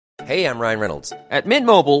Hey, I'm Ryan Reynolds. At Mint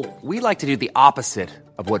Mobile, we like to do the opposite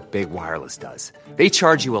of what Big Wireless does. They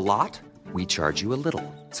charge you a lot, we charge you a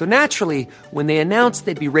little. So naturally, when they announced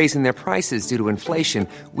they'd be raising their prices due to inflation,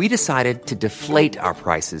 we decided to deflate our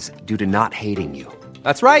prices due to not hating you.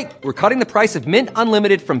 That's right. We're cutting the price of Mint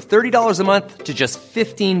Unlimited from $30 a month to just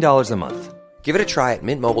 $15 a month. Give it a try at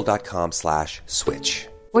mintmobile.com/switch.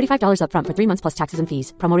 $45 up front for 3 months plus taxes and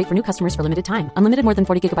fees. Promo rate for new customers for limited time. Unlimited more than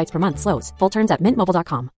 40 gigabytes per month. Slows full terms at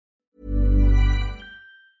mintmobile.com.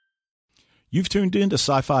 You've tuned in to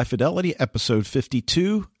Sci-Fi Fidelity, episode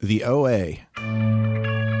 52, The OA.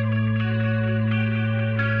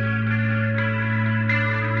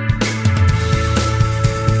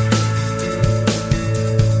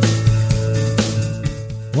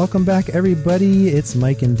 Welcome back, everybody. It's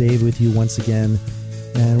Mike and Dave with you once again,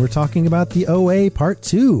 and we're talking about the OA Part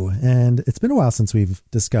 2. And it's been a while since we've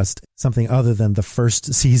discussed something other than the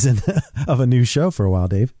first season of a new show for a while,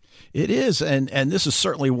 Dave. It is, and this is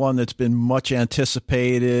certainly one that's been much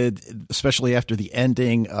anticipated, especially after the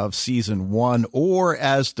ending of season 1, or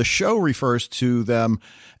as the show refers to them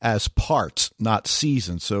as parts, not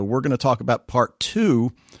seasons. So we're going to talk about Part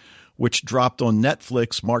 2, which dropped on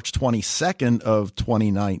Netflix March 22nd of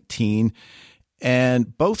 2019.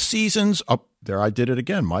 And both seasons, oh, there I did it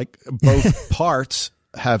again, Mike. Both parts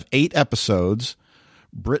have 8 episodes.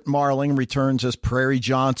 Britt Marling returns as Prairie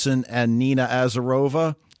Johnson and Nina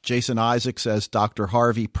Azarova. Jason Isaacs as Dr.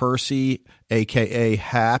 Harvey Percy, a.k.a.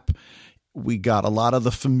 Hap. We got a lot of the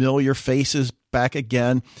familiar faces back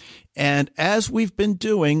again. And as we've been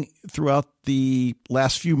doing throughout the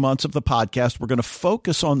last few months of the podcast, we're going to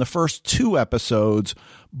focus on the first 2 episodes,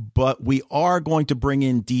 but we are going to bring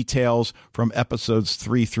in details from episodes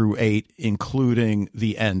 3 through 8, including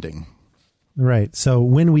the ending. Right. So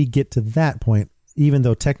when we get to that point, even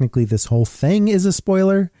though technically this whole thing is a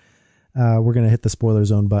spoiler, we're going to hit the spoiler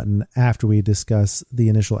zone button after we discuss the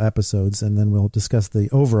initial episodes, and then we'll discuss the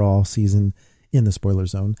overall season in the spoiler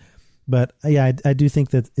zone. But yeah, I do think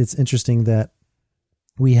that it's interesting that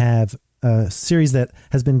we have a series that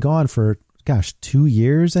has been gone for, 2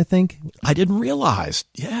 years, I think. I didn't realize.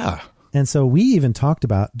 Yeah. And so we even talked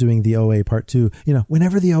about doing the OA Part 2. You know,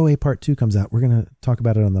 whenever the OA Part 2 comes out, we're going to talk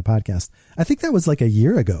about it on the podcast. I think that was like a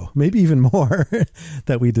year ago, maybe even more,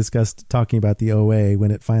 that we discussed talking about the OA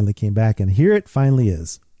when it finally came back. And here it finally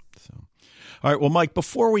is. So, all right. Well, Mike,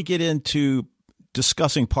 before we get into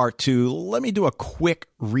discussing Part 2, let me do a quick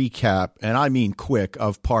recap, and I mean quick,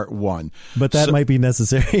 of Part 1. But that might be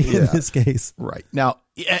necessary in this case. Right. Now,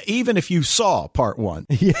 even if you saw Part 1.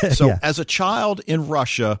 As a child in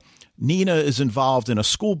Russia, Nina is involved in a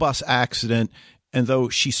school bus accident, and though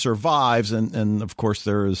she survives, and of course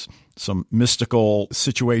there is some mystical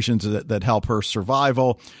situations that help her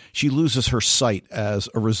survival, she loses her sight as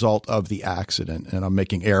a result of the accident, and I'm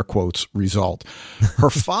making air quotes, result. Her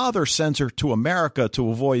father sends her to America to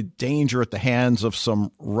avoid danger at the hands of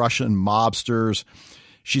some Russian mobsters.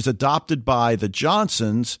 She's adopted by the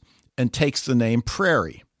Johnsons and takes the name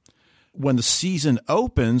Prairie. When the season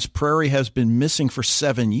opens, Prairie has been missing for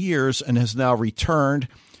 7 years and has now returned.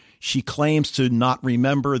 She claims to not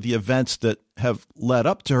remember the events that have led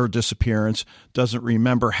up to her disappearance, doesn't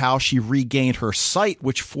remember how she regained her sight,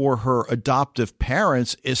 which for her adoptive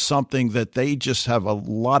parents is something that they just have a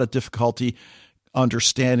lot of difficulty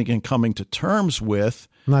understanding and coming to terms with.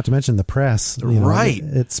 Not to mention the press. Right.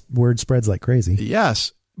 It's word spreads like crazy.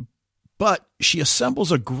 Yes. But she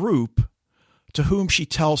assembles a group to whom she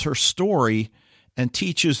tells her story and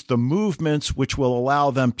teaches the movements which will allow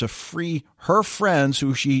them to free her friends,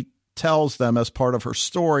 who she tells them as part of her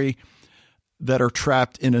story, that are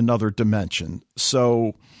trapped in another dimension.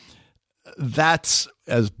 So that's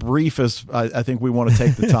as brief as I think we want to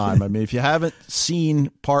take the time. I mean, if you haven't seen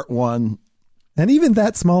Part 1. And even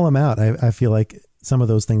that small amount, I feel like some of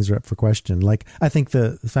those things are up for question. Like, I think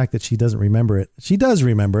the fact that she doesn't remember it, she does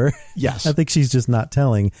remember. Yes. I think she's just not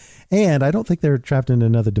telling. And I don't think they're trapped in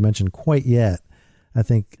another dimension quite yet. I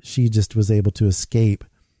think she just was able to escape.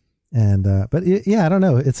 And, but I don't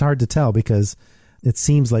know. It's hard to tell because it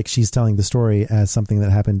seems like she's telling the story as something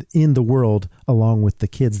that happened in the world along with the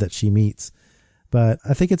kids that she meets. But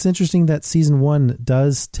I think it's interesting that season 1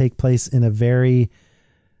 does take place in a very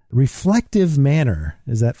reflective manner.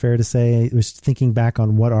 Is that fair to say? It was thinking back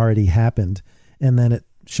on what already happened, and then it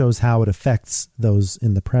shows how it affects those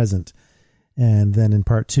in the present. And then in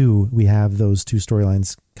Part 2, we have those two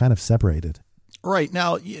storylines kind of separated. Right.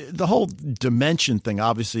 Now, the whole dimension thing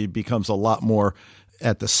obviously becomes a lot more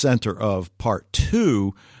at the center of Part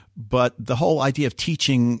 2, but the whole idea of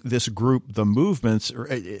teaching this group the movements,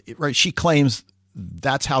 right? She claims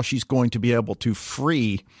that's how she's going to be able to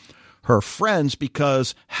free her friends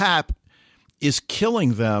because Hap is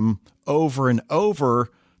killing them over and over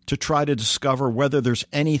to try to discover whether there's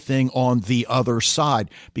anything on the other side,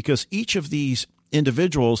 because each of these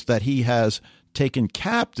individuals that he has taken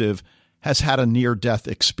captive has had a near-death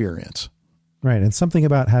experience. Right. And something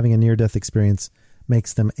about having a near-death experience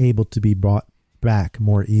makes them able to be brought back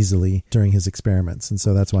more easily during his experiments. And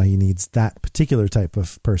so that's why he needs that particular type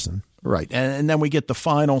of person. Right. And then we get the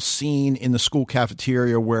final scene in the school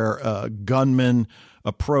cafeteria where a gunman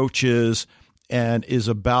approaches and is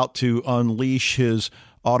about to unleash his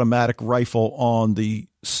automatic rifle on the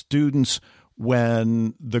students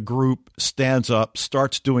when the group stands up,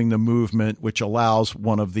 starts doing the movement, which allows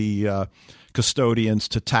one of the custodians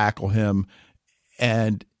to tackle him.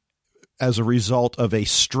 And as a result of a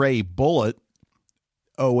stray bullet,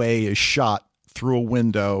 OA is shot through a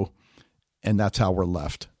window, and that's how we're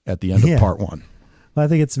left at the end of part one. Well, I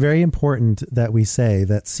think it's very important that we say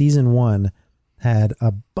that season one had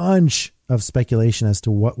a bunch of speculation as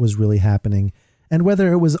to what was really happening and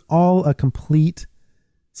whether it was all a complete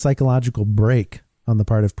psychological break on the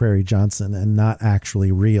part of Prairie Johnson and not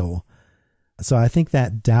actually real. So I think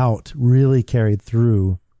that doubt really carried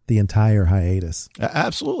through the entire hiatus.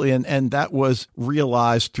 Absolutely. And that was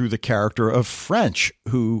realized through the character of French,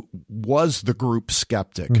 who was the group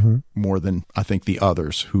skeptic more than I think the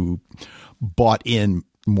others who bought in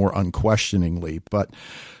more unquestioningly. But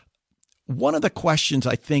one of the questions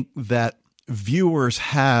I think that viewers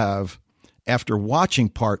have after watching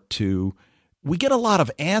part two, we get a lot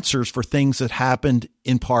of answers for things that happened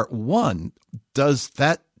in part one. Does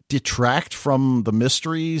that detract from the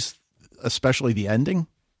mysteries, especially the ending?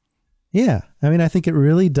 Yeah. I mean, I think it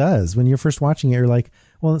really does. When you're first watching it, you're like,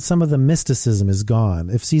 well, some of the mysticism is gone.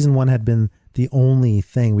 If season one had been the only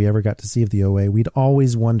thing we ever got to see of the OA, we'd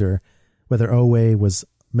always wonder whether OA was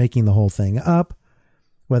making the whole thing up,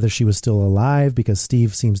 whether she was still alive, because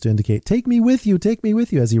Steve seems to indicate, take me with you,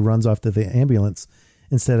 as he runs off to the ambulance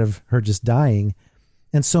instead of her just dying.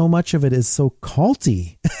 And so much of it is so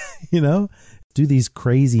culty, do these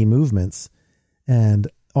crazy movements and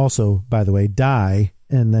also, by the way, die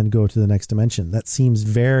and then go to the next dimension. That seems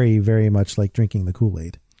very, very much like drinking the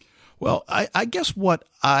Kool-Aid. Well, I guess what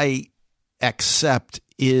I accept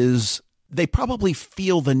is they probably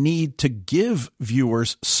feel the need to give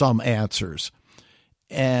viewers some answers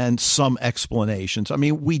and some explanations. I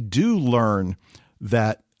mean, we do learn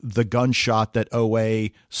that the gunshot that OA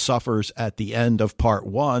suffers at the end of part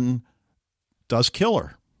one does kill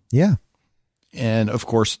her. Yeah. And of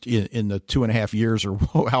course, in the 2.5 years or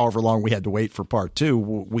however long we had to wait for part two,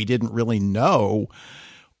 we didn't really know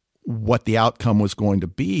what the outcome was going to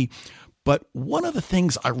be. But one of the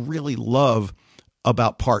things I really love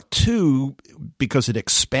about part two, because it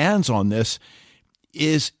expands on this,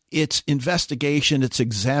 is its investigation, its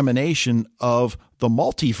examination of the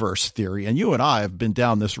multiverse theory. And you and I have been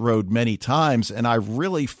down this road many times, and I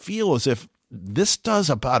really feel as if this does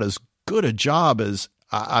about as good a job as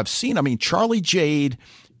I've seen. I mean, Charlie Jade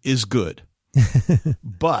is good,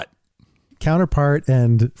 but Counterpart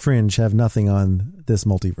and Fringe have nothing on this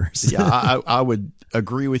multiverse. Yeah, I would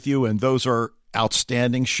agree with you. And those are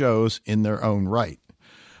outstanding shows in their own right.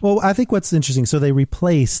 Well, I think what's interesting, so they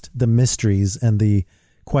replaced the mysteries and the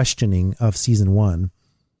questioning of season one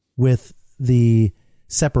with the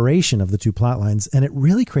separation of the two plot lines. And it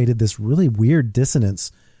really created this really weird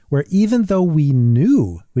dissonance where even though we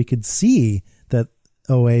knew, we could see that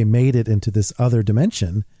OA made it into this other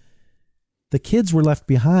dimension, the kids were left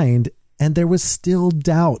behind and there was still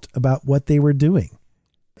doubt about what they were doing.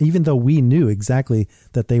 Even though we knew exactly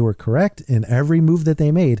that they were correct in every move that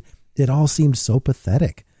they made, it all seemed so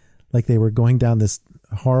pathetic. Like they were going down this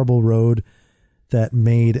horrible road that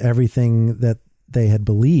made everything that they had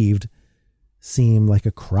believed seem like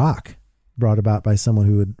a crock brought about by someone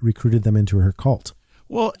who had recruited them into her cult.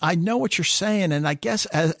 Well, I know what you're saying. And I guess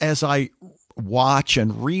as I watch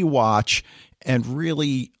and rewatch and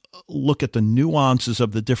really look at the nuances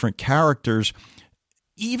of the different characters,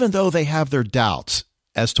 even though they have their doubts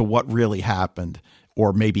as to what really happened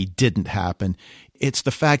or maybe didn't happen, it's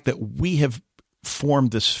the fact that we have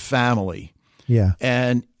formed this family. Yeah.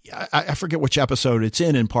 And I forget which episode it's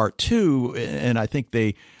in part two. And I think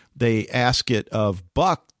they ask it of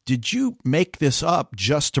Buck, did you make this up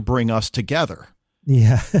just to bring us together?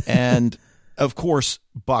 Yeah. And of course,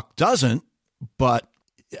 Buck doesn't, but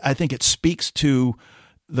I think it speaks to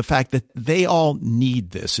the fact that they all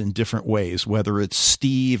need this in different ways, whether it's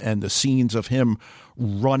Steve and the scenes of him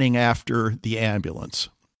running after the ambulance.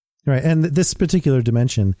 Right. And this particular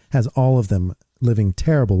dimension has all of them living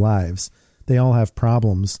terrible lives. They all have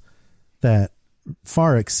problems that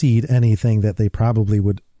far exceed anything that they probably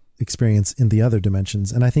would experience in the other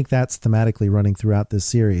dimensions. And I think that's thematically running throughout this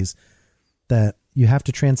series, that you have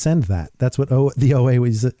to transcend that. That's what the OA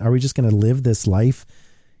was. Are we just going to live this life,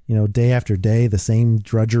 day after day, the same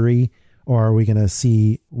drudgery, or are we going to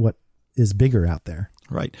see what is bigger out there?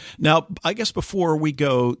 Right. Now, I guess before we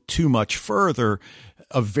go too much further,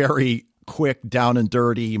 a very quick down and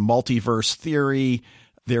dirty multiverse theory.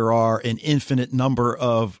 There are an infinite number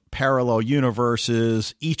of parallel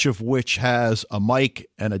universes, each of which has a Mike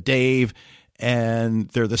and a Dave, and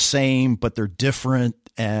they're the same, but they're different.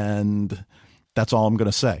 And that's all I'm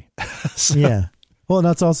going to say. So. Yeah. Well, and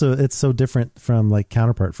that's also, it's so different from like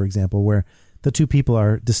Counterpart, for example, where the two people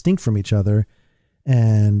are distinct from each other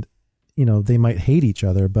and, they might hate each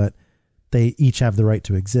other, but they each have the right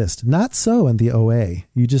to exist. Not so in the OA.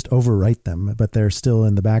 You just overwrite them, but they're still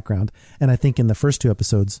in the background. And I think in the first two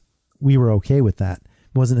episodes, we were okay with that.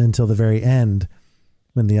 It wasn't until the very end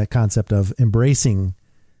when the concept of embracing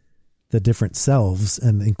the different selves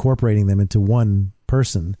and incorporating them into one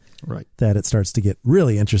person, right, that it starts to get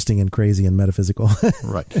really interesting and crazy and metaphysical.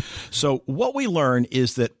 Right. So what we learn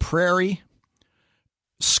is that Prairie,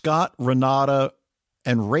 Scott, Renata,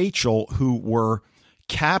 and Rachel, who were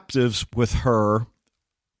captives with her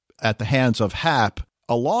at the hands of Hap,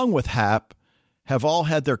 along with Hap, have all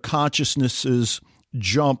had their consciousnesses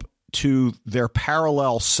jump to their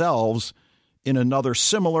parallel selves in another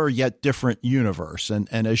similar yet different universe. And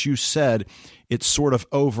as you said, it sort of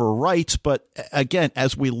overwrites. But again,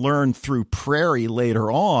 as we learn through Prairie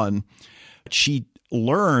later on, she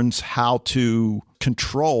learns how to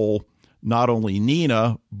control not only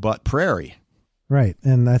Nina, but Prairie. Right.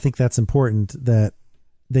 And I think that's important that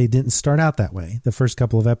they didn't start out that way. The first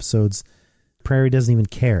couple of episodes, Prairie doesn't even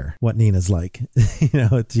care what Nina's like.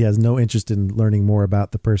 She has no interest in learning more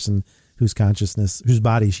about the person whose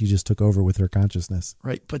body she just took over with her consciousness.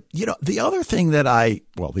 Right. But, the other thing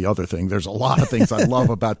there's a lot of things I love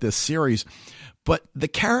about this series, but the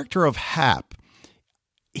character of Hap,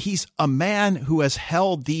 he's a man who has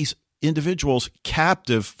held these individuals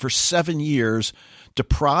captive for 7 years,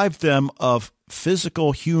 deprived them of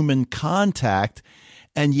physical human contact.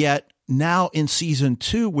 And yet now in season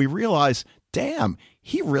 2, we realize, damn,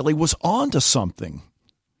 he really was onto something.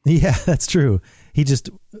 Yeah, that's true.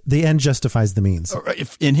 The end justifies the means.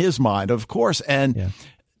 In his mind, of course. And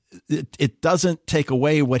yeah. it doesn't take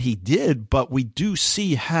away what he did, but we do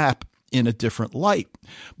see Hap in a different light.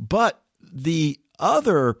 But the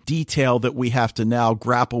other detail that we have to now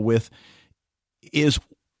grapple with is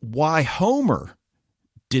why Homer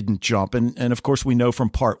didn't jump. And of course, we know from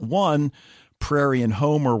part 1, Prairie and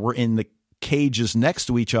Homer were in the cages next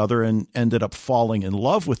to each other and ended up falling in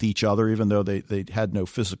love with each other, even though they had no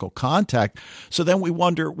physical contact. So then we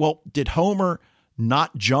wonder, well, did Homer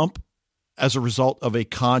not jump as a result of a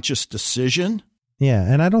conscious decision? Yeah,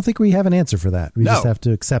 and I don't think we have an answer for that. We just have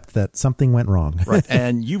to accept that something went wrong. Right.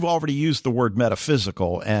 And you've already used the word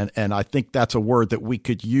metaphysical, and I think that's a word that we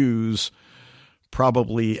could use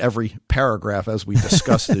probably every paragraph as we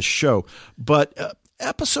discuss this show. But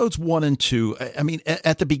episodes 1 and 2, I mean,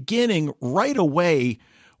 at the beginning, right away,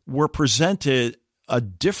 we're presented a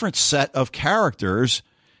different set of characters,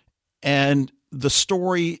 and the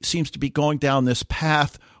story seems to be going down this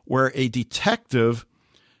path where a detective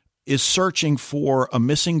is searching for a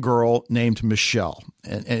missing girl named Michelle.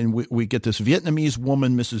 And we get this Vietnamese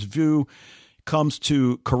woman, Mrs. Vu, comes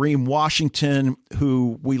to Kareem Washington,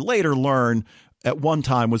 who we later learn at one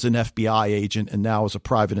time was an FBI agent and now is a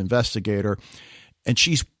private investigator. And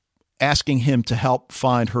she's asking him to help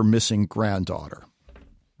find her missing granddaughter.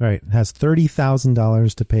 Right. Has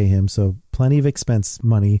 $30,000 to pay him. So plenty of expense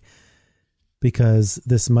money, because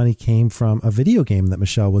this money came from a video game that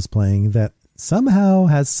Michelle was playing that somehow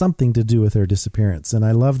has something to do with her disappearance. And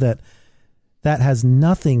I love that has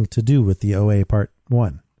nothing to do with the OA part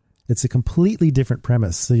 1. It's a completely different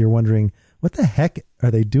premise. So you're wondering, what the heck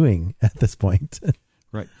are they doing at this point?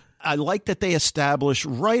 Right. I like that they establish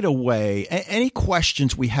right away any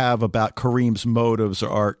questions we have about Kareem's motives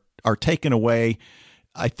are taken away,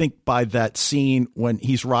 I think, by that scene when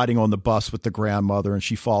he's riding on the bus with the grandmother and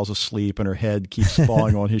she falls asleep and her head keeps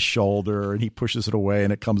falling on his shoulder and he pushes it away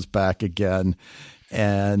and it comes back again.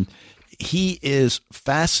 And he is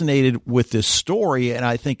fascinated with this story. And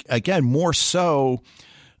I think, again, more so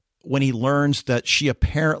when he learns that she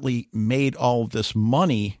apparently made all of this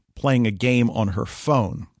money playing a game on her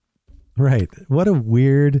phone. Right. What a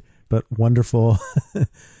weird but wonderful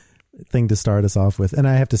thing to start us off with. And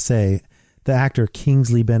I have to say, the actor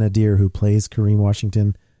Kingsley Ben-Adir, who plays Kareem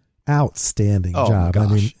Washington, outstanding job. I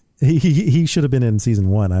mean, he should have been in season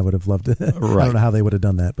 1. I would have loved it. Right. I don't know how they would have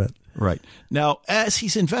done that, but Right. Now, as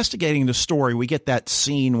he's investigating the story, we get that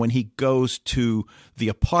scene when he goes to the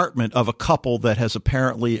apartment of a couple that has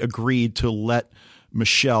apparently agreed to let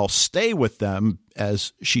Michelle stay with them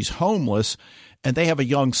as she's homeless, and they have a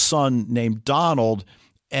young son named Donald.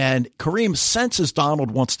 And Kareem senses Donald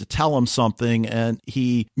wants to tell him something, and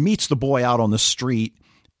he meets the boy out on the street.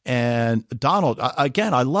 And Donald,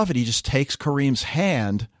 again, I love it. He just takes Kareem's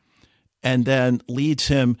hand and then leads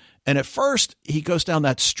him. And at first, he goes down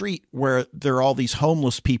that street where there are all these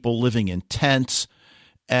homeless people living in tents.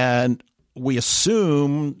 And we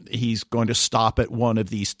assume he's going to stop at one of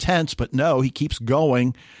these tents, but no, he keeps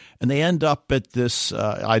going. And they end up at this,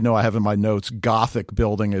 I know I have in my notes, Gothic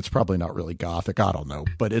building. It's probably not really Gothic. I don't know.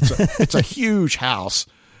 But it's a huge house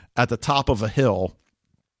at the top of a hill,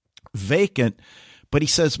 vacant. But he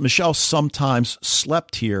says Michelle sometimes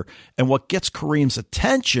slept here. And what gets Kareem's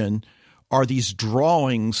attention are these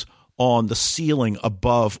drawings on the ceiling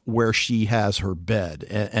above where she has her bed.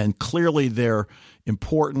 And clearly they're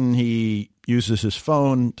important. He uses his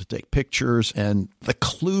phone to take pictures, and the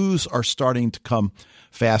clues are starting to come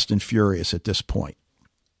fast and furious at this point.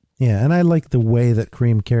 Yeah, and I like the way that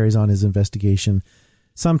Kareem carries on his investigation,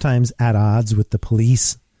 sometimes at odds with the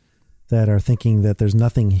police that are thinking that there's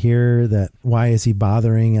nothing here, that why is he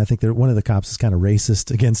bothering? I think that one of the cops is kind of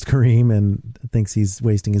racist against Kareem and thinks he's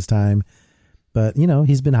wasting his time. But, you know,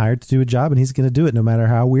 he's been hired to do a job, and he's going to do it no matter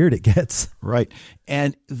how weird it gets. Right.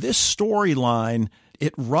 And this storyline,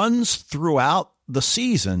 it runs throughout the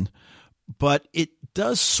season, but it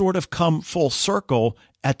does sort of come full circle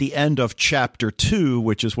at the end of chapter 2,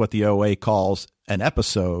 which is what the OA calls an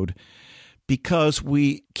episode, because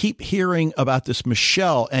we keep hearing about this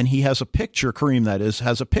Michelle, and he has a picture, Kareem that is,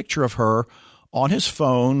 has a picture of her on his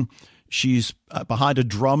phone. She's behind a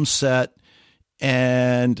drum set,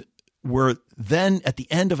 and we're then at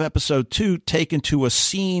the end of episode 2 taken to a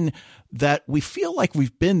scene that we feel like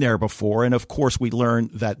we've been there before. And of course, we learn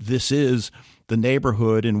that this is the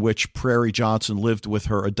neighborhood in which Prairie Johnson lived with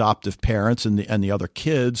her adoptive parents and the other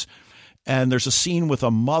kids. And there's a scene with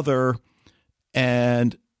a mother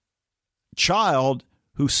and child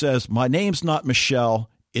who says, "My name's not Michelle,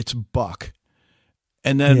 it's Buck."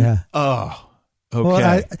 And then, okay.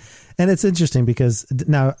 Well, and it's interesting because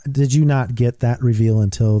now, did you not get that reveal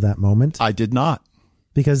until that moment? I did not.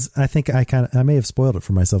 Because I think I may have spoiled it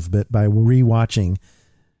for myself a bit by rewatching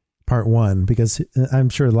part 1, because I'm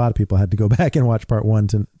sure a lot of people had to go back and watch part 1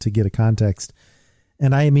 to get a context.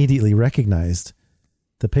 And I immediately recognized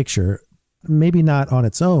the picture, maybe not on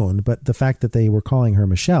its own, but the fact that they were calling her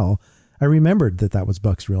Michelle, I remembered that was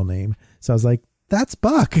Buck's real name. So I was like, that's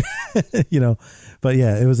Buck, you know. But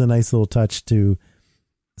yeah, it was a nice little touch to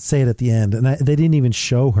say it at the end. And they didn't even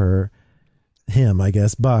show him, I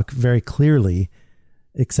guess, Buck, very clearly,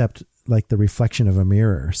 except like the reflection of a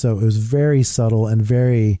mirror. So it was very subtle and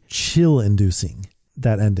very chill-inducing,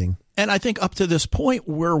 that ending. And I think up to this point,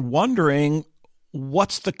 we're wondering,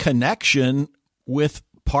 what's the connection with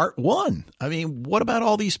part 1? I mean, what about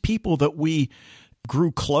all these people that we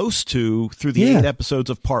grew close to through the 8 episodes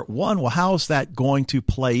of part 1? Well, how is that going to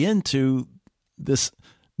play into this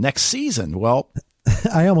next season? Well,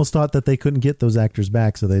 I almost thought that they couldn't get those actors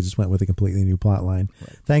back, so they just went with a completely new plot line.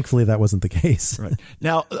 Right. Thankfully, that wasn't the case. Right.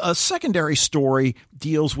 Now, a secondary story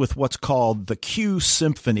deals with what's called the Q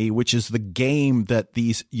Symphony, which is the game that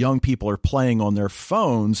these young people are playing on their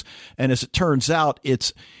phones. And as it turns out,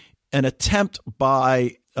 it's an attempt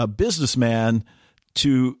by a businessman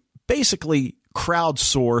to basically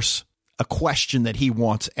crowdsource a question that he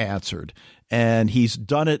wants answered. And he's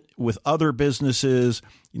done it with other businesses.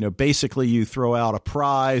 You know, basically you throw out a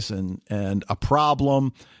prize and a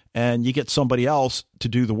problem, and you get somebody else to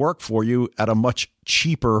do the work for you at a much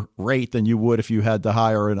cheaper rate than you would if you had to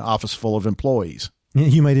hire an office full of employees.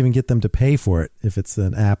 You might even get them to pay for it if it's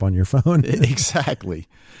an app on your phone. Exactly.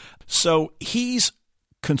 So he's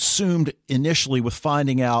consumed initially with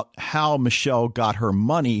finding out how Michelle got her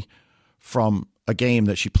money from a game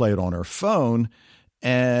that she played on her phone.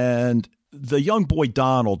 And the young boy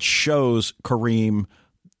Donald shows Kareem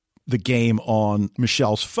the game on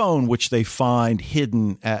Michelle's phone, which they find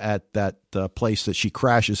hidden at that place that she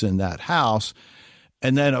crashes in that house.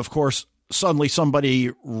 And then, of course, suddenly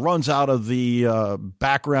somebody runs out of the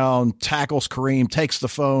background, tackles Kareem, takes the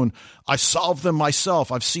phone. "I solved them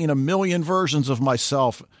myself. I've seen a million versions of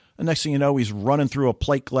myself." And next thing you know, he's running through a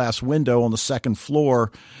plate glass window on the second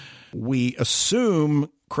floor. We assume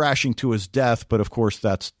crashing to his death, but of course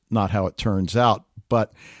that's not how it turns out.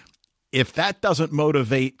 But if that doesn't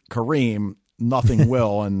motivate Kareem, nothing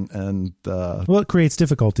will. And well, it creates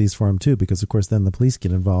difficulties for him too, because of course then the police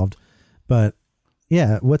get involved. But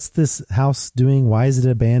Yeah, what's this house doing? Why is it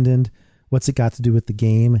abandoned? What's it got to do with the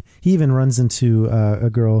game? He even runs into a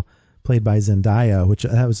girl played by Zendaya, which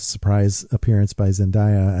that was a surprise appearance by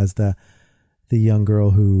Zendaya as the young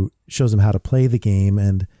girl who shows him how to play the game,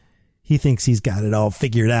 and he thinks he's got it all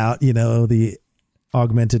figured out, you know, the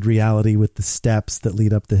augmented reality with the steps that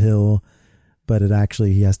lead up the hill, but it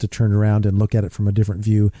actually, he has to turn around and look at it from a different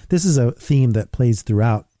view. This is a theme that plays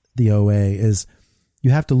throughout the OA, is you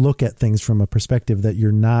have to look at things from a perspective that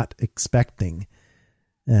you're not expecting.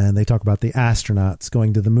 And they talk about the astronauts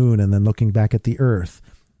going to the moon and then looking back at the Earth.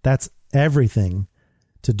 That's everything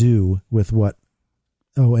to do with what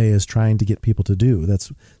OA is trying to get people to do.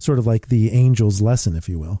 That's sort of like the angel's lesson, if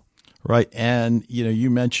you will. Right. And, you know, you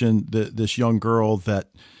mentioned this young girl that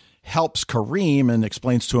helps Kareem and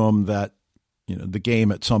explains to him that, you know, the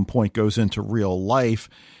game at some point goes into real life.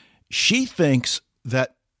 She thinks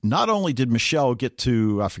that not only did Michelle get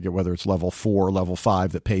to, I forget whether it's level 4 or level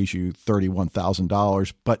 5 that pays you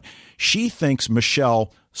 $31,000, but she thinks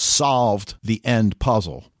Michelle solved the end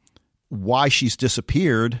puzzle. Why she's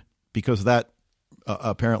disappeared, because that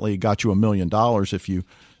apparently got you $1 million if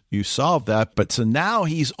you solve that. But so now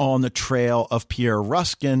he's on the trail of Pierre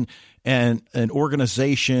Ruskin and an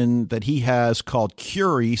organization that he has called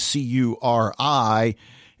Curie, C-U-R-I.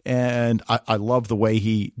 And I love the way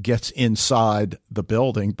he gets inside the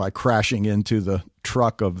building by crashing into the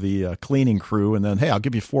truck of the cleaning crew. And then, hey, I'll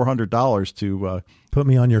give you $400 to put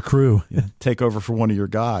me on your crew. Take over for one of your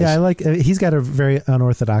guys. Yeah, I like, he's got a very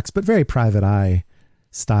unorthodox, but very private eye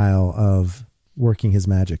style of working his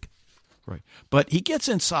magic. Right. But he gets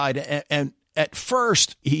inside, and at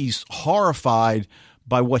first he's horrified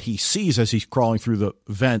by what he sees as he's crawling through the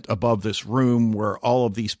vent above this room where all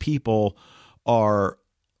of these people are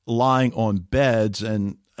lying on beds.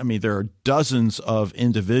 And I mean, there are dozens of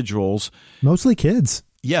individuals. Mostly kids.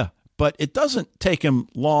 Yeah. But it doesn't take him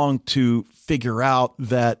long to figure out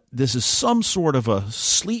that this is some sort of a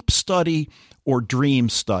sleep study or dream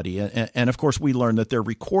study. And of course, we learn that they're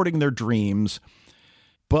recording their dreams.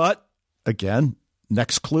 But again,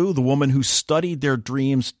 next clue, the woman who studied their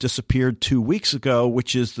dreams disappeared 2 weeks ago,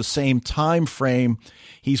 which is the same time frame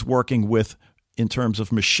he's working with in terms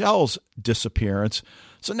of Michelle's disappearance.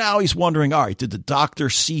 So now he's wondering, all right, did the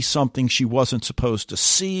doctor see something she wasn't supposed to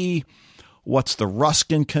see? What's the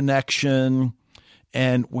Ruskin connection?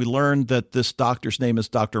 And we learned that this doctor's name is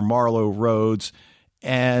Dr. Marlowe Rhodes.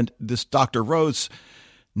 And this Dr. Rhodes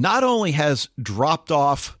not only has dropped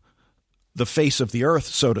off the face of the earth,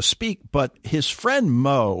 so to speak, but his friend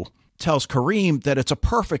Mo tells Kareem that it's a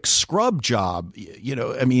perfect scrub job. You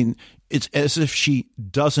know, I mean, it's as if she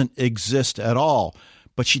doesn't exist at all.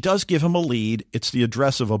 But she does give him a lead. It's the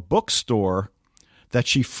address of a bookstore that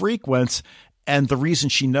she frequents. And the reason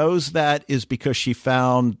she knows that is because she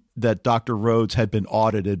found that Dr. Rhodes had been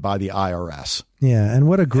audited by the IRS. Yeah. And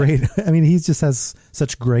what a great, I mean, he just has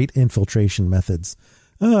such great infiltration methods.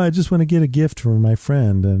 Oh, I just want to get a gift from my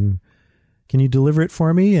friend. And can you deliver it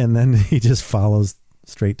for me? And then he just follows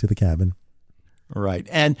straight to the cabin. Right.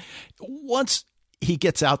 And once he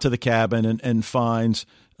gets out to the cabin and finds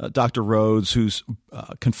Dr. Rhodes, who's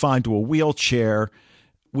confined to a wheelchair,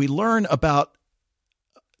 we learn about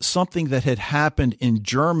something that had happened in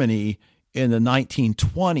Germany in the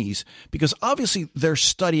 1920s, because obviously they're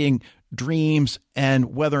studying dreams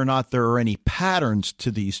and whether or not there are any patterns to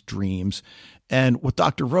these dreams. And what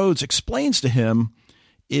Dr. Rhodes explains to him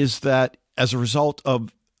is that as a result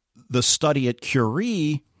of the study at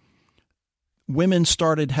Curie, women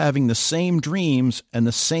started having the same dreams and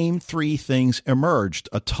the same 3 things emerged: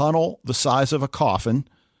 a tunnel the size of a coffin,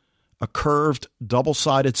 a curved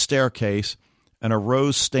double-sided staircase, and a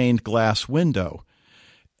rose-stained glass window.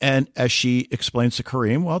 And as she explains to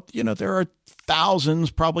Kareem, well, you know, there are thousands,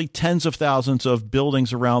 probably tens of thousands of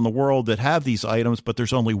buildings around the world that have these items, but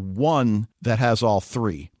there's only one that has all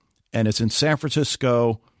 3. And it's in San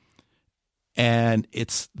Francisco. And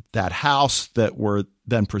it's that house that we're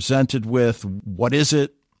then presented with. What is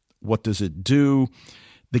it? What does it do?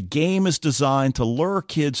 The game is designed to lure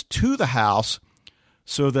kids to the house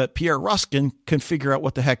so that Pierre Ruskin can figure out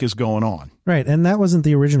what the heck is going on. Right. And that wasn't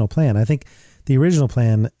the original plan. I think the original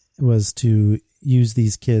plan was to use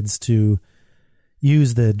these kids to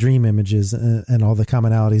use the dream images and all the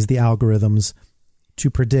commonalities, the algorithms, to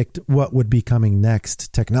predict what would be coming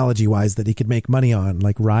next technology-wise that he could make money on,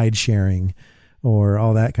 like ride sharing or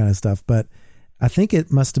all that kind of stuff. But I think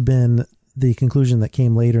it must have been the conclusion that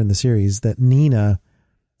came later in the series that Nina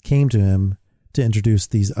came to him to introduce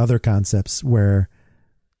these other concepts where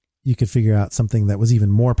you could figure out something that was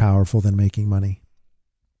even more powerful than making money.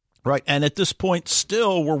 Right. And at this point,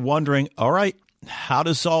 still, we're wondering, all right, how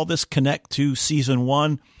does all this connect to season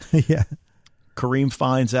 1? Yeah. Kareem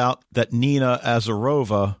finds out that Nina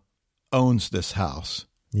Azarova owns this house.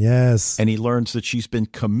 Yes. And he learns that she's been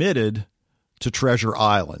committed to Treasure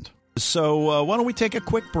Island. So why don't we take a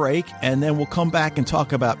quick break, and then we'll come back and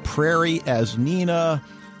talk about Prairie as Nina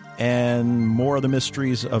and more of the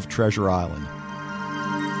mysteries of Treasure Island.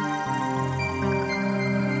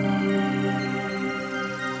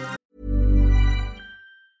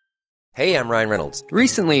 Hey, I'm Ryan Reynolds.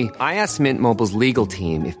 Recently, I asked Mint Mobile's legal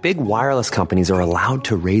team if big wireless companies are allowed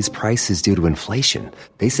to raise prices due to inflation.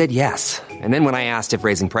 They said yes. And then when I asked if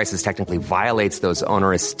raising prices technically violates those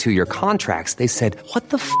onerous 2-year contracts, they said, "What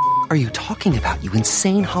the f*** are you talking about, you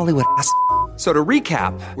insane Hollywood ass f- So to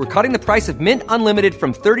recap, we're cutting the price of Mint Unlimited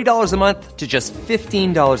from $30 a month to just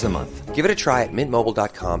 $15 a month. Give it a try at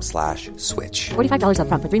mintmobile.com/switch. $45 up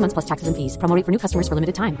front for 3 months plus taxes and fees. Promo rate for new customers for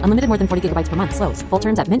limited time. Unlimited more than 40 gigabytes per month. Slows full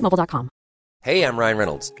terms at mintmobile.com. Hey, I'm Ryan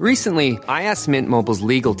Reynolds. Recently, I asked Mint Mobile's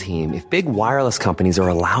legal team if big wireless companies are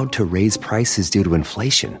allowed to raise prices due to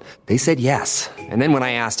inflation. They said yes. And then when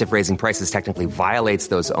I asked if raising prices technically violates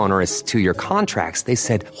those onerous 2-year contracts, they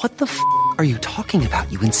said, "What the f*** are you talking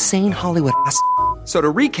about, you insane Hollywood ass f- So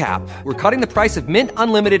to recap, we're cutting the price of Mint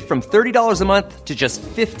Unlimited from $30 a month to just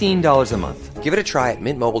 $15 a month. Give it a try at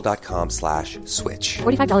mintmobile.com/switch.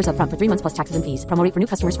 $45 up front for 3 months plus taxes and fees. Promo rate for new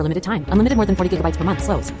customers for limited time. Unlimited more than 40 gigabytes per month.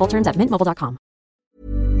 Slows full terms at mintmobile.com.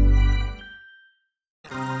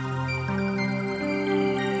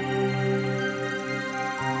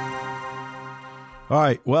 All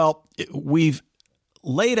right. Well, we've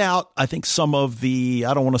laid out, I think, some of the,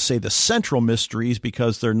 I don't want to say the central mysteries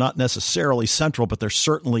because they're not necessarily central, but they're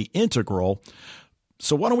certainly integral.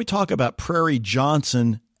 So why don't we talk about Prairie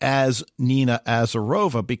Johnson as Nina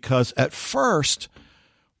Azarova? Because at first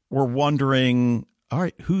we're wondering, all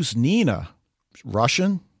right, who's Nina?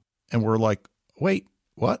 Russian? And we're like, wait,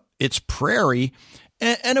 what? It's Prairie.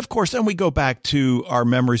 And of course, then we go back to our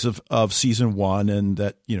memories of season 1 and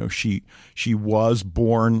that, you know, she was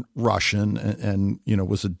born Russian and, you know,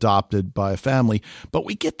 was adopted by a family. But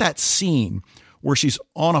we get that scene where she's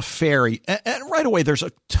on a ferry and right away there's a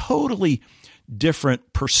totally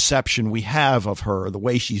different perception we have of her, the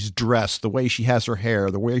way she's dressed, the way she has her hair,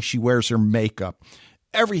 the way she wears her makeup.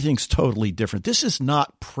 Everything's totally different. This is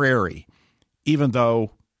not Prairie, even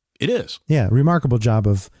though it is. Yeah, remarkable job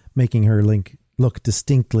of making her look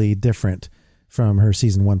distinctly different from her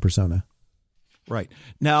season 1 persona. Right.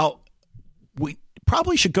 Now, we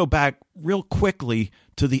probably should go back real quickly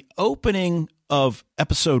to the opening of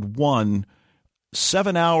episode 1,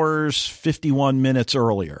 7 hours, 51 minutes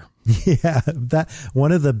earlier. Yeah, that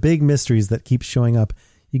one of the big mysteries that keeps showing up.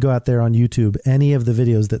 You go out there on YouTube, any of the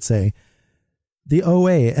videos that say the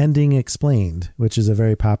OA ending explained, which is a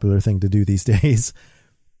very popular thing to do these days.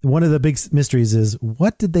 One of the big mysteries is,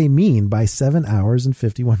 what did they mean by 7 hours and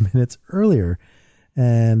 51 minutes earlier?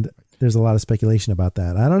 And there's a lot of speculation about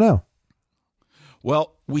that. I don't know.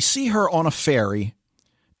 Well, we see her on a ferry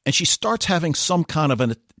and she starts having some kind of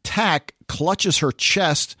an attack, clutches her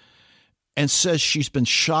chest and says she's been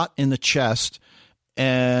shot in the chest.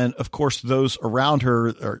 And of course, those around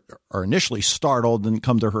her are initially startled and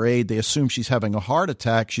come to her aid. They assume she's having a heart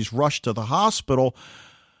attack. She's rushed to the hospital.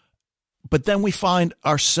 But then we find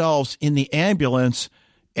ourselves in the ambulance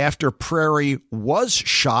after Prairie was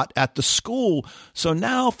shot at the school. So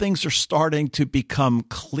now things are starting to become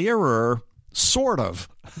clearer, sort of,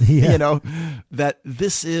 Yeah. you know, that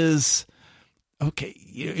this is, okay,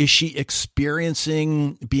 is she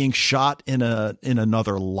experiencing being shot in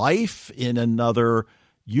another life, in another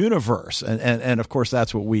universe? And of course,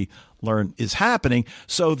 that's what we learn is happening.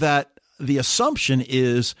 So that the assumption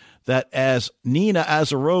is that as Nina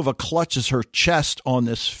Azarova clutches her chest on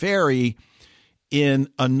this ferry in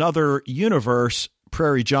another universe,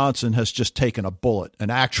 Prairie Johnson has just taken a bullet,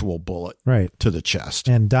 an actual bullet, right, to the chest.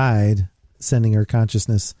 And died, sending her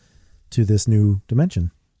consciousness to this new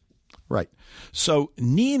dimension. Right. So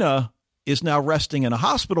Nina is now resting in a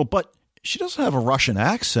hospital, but she doesn't have a Russian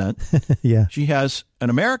accent. Yeah. She has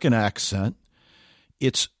an American accent.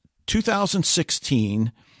 It's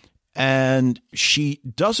 2016. And she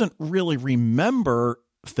doesn't really remember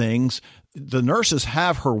things. The nurses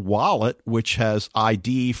have her wallet, which has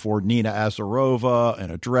ID for Nina Azarova,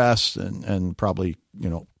 an address, and probably, you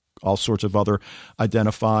know, all sorts of other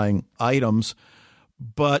identifying items.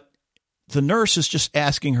 But the nurse is just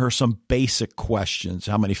asking her some basic questions.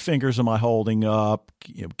 How many fingers am I holding up?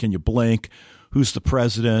 You know, can you blink? Who's the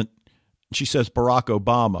president? She says Barack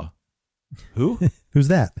Obama. Who? Who's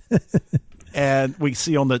that? And we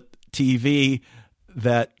see on the TV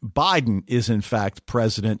that Biden is in fact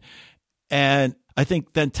president. And I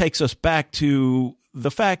think then takes us back to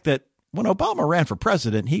the fact that when Obama ran for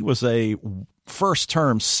president, he was a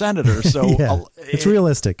first-term senator. So yeah, it's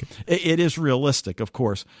realistic. It is realistic, of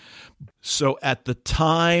course. So at the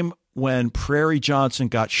time when Prairie Johnson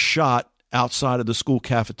got shot outside of the school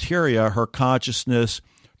cafeteria, her consciousness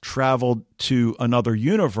traveled to another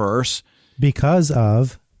universe. Because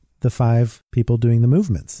of the 5 people doing the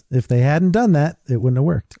movements. If they hadn't done that, it wouldn't have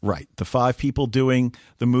worked. Right. The 5 people doing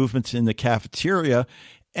the movements in the cafeteria.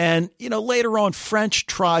 And, later on, French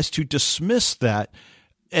tries to dismiss that.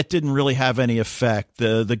 It didn't really have any effect.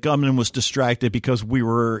 The gunman was distracted because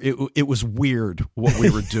it was weird what we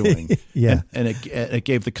were doing. Yeah. And it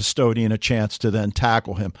gave the custodian a chance to then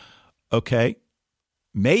tackle him. Okay,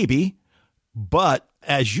 maybe. But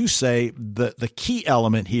as you say, the key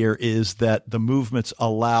element here is that the movements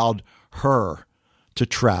allowed her to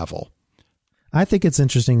travel. I think it's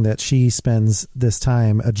interesting that she spends this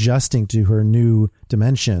time adjusting to her new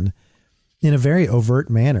dimension in a very overt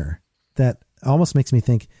manner that almost makes me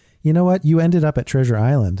think, you know what, you ended up at Treasure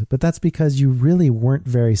Island, but that's because you really weren't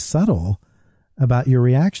very subtle about your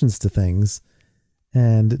reactions to things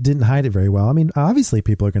and didn't hide it very well. I mean, obviously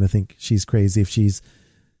people are going to think she's crazy if she's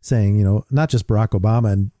saying, not just Barack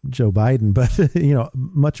Obama and Joe Biden, but,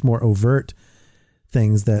 much more overt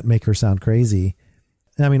things that make her sound crazy.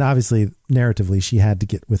 I mean, obviously, narratively, she had to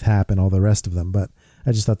get with Hap and all the rest of them, but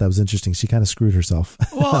I just thought that was interesting. She kind of screwed herself.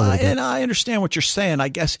 Well, and I understand what you're saying. I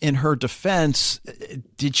guess in her defense,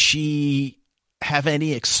 did she have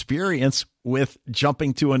any experience with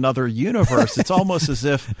jumping to another universe? It's almost as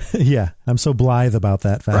if... Yeah, I'm so blithe about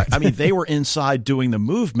that fact. Right. I mean, they were inside doing the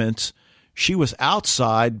movements. She was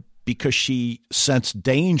outside because she sensed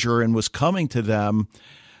danger and was coming to them.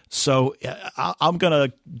 So I'm going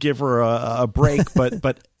to give her a break,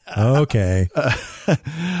 but okay.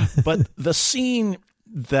 But the scene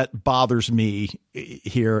that bothers me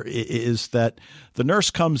here is that the nurse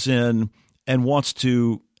comes in and wants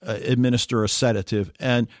to administer a sedative,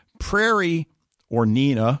 and Prairie, or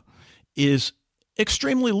Nina, is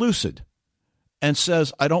extremely lucid and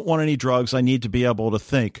says, "I don't want any drugs. I need to be able to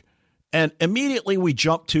think." And immediately we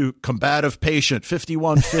jump to combative patient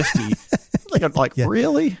 5150. Like, yeah.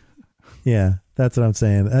 Really? Yeah, that's what I'm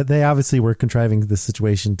saying. They obviously were contriving this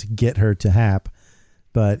situation to get her to Hap,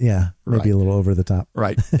 but yeah, maybe a little over the top.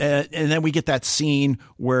 Right. And then we get that scene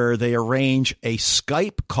where they arrange a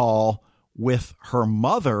Skype call with her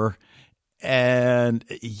mother. And,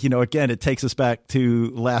 again, it takes us back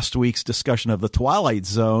to last week's discussion of the Twilight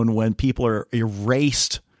Zone when people are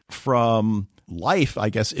erased from life, I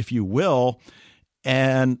guess, if you will,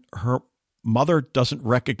 and her mother doesn't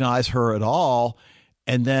recognize her at all,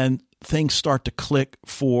 and then things start to click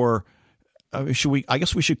for I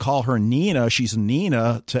guess we should call her Nina. She's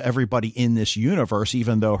Nina to everybody in this universe,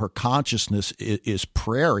 even though her consciousness is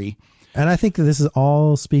Prairie. And I think this is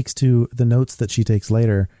all speaks to the notes that she takes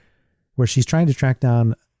later, where she's trying to track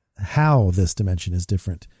down how this dimension is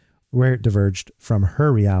different, where it diverged from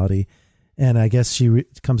her reality. And I guess she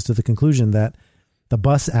comes to the conclusion that the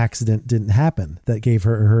bus accident didn't happen that gave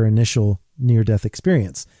her her initial near-death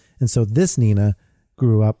experience. And so this Nina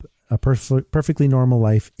grew up a perfectly normal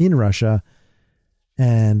life in Russia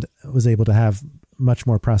and was able to have much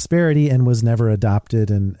more prosperity and was never adopted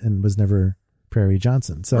and was never Prairie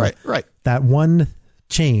Johnson. So right. That one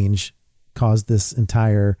change caused this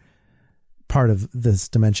entire part of this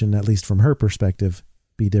dimension, at least from her perspective,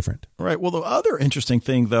 be different. Right. Well, the other interesting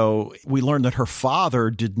thing, though, we learned that her father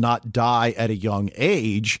did not die at a young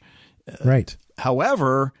age. Right.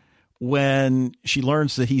 However, when she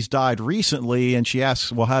learns that he's died recently and she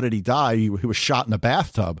asks, well, how did he die? He was shot in a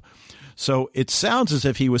bathtub. So it sounds as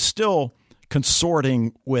if he was still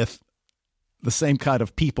consorting with the same kind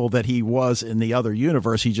of people that he was in the other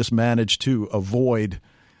universe. He just managed to avoid,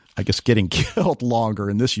 I guess, getting killed longer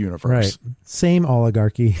in this universe. Right. Same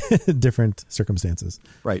oligarchy, different circumstances.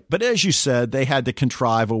 Right. But as you said, they had to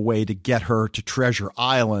contrive a way to get her to Treasure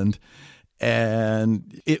Island.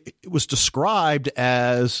 And it was described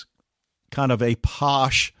as kind of a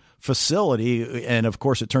posh facility. And of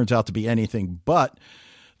course, it turns out to be anything but.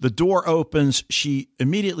 The door opens. She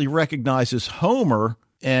immediately recognizes Homer.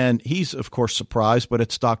 And he's, of course, surprised, but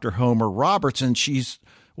it's Dr. Homer Roberts. And she's,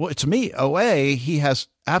 well, it's me, OA. He has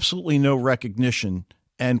absolutely no recognition.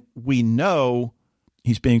 And we know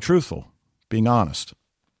he's being truthful, being honest.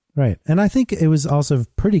 Right. And I think it was also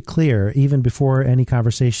pretty clear, even before any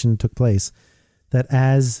conversation took place, that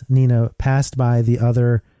as Nina passed by the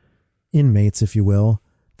other inmates, if you will,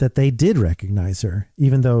 that they did recognize her,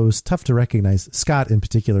 even though it was tough to recognize Scott in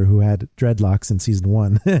particular, who had dreadlocks in season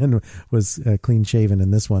 1 and was clean shaven in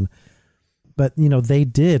this one. But, they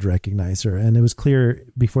did recognize her, and it was clear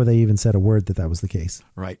before they even said a word that was the case.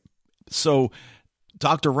 Right. So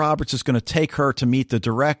Dr. Roberts is going to take her to meet the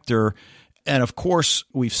director. And of course,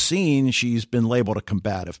 we've seen she's been labeled a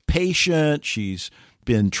combative patient. She's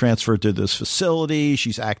been transferred to this facility.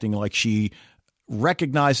 She's acting like she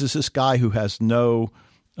recognizes this guy who has no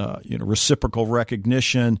reciprocal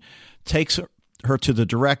recognition, takes her to the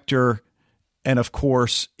director. And of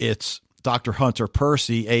course, it's Dr. Hunter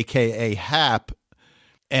Percy, a.k.a. Hap.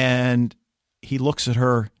 And he looks at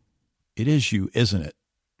her. It is you, isn't it?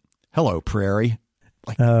 Hello, Prairie.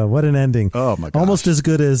 What an ending. Oh, my gosh. Almost as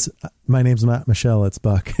good as my name's not Michelle, it's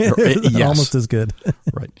Buck. Yes. Almost as good.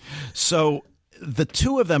 Right. So the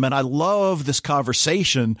two of them, and I love this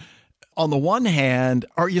conversation. On the one hand,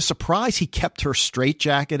 are you surprised he kept her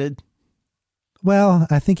straitjacketed? Well,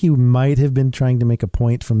 I think he might have been trying to make a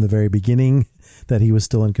point from the very beginning that he was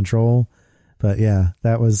still in control. But yeah,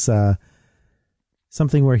 that was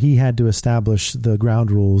something where he had to establish the ground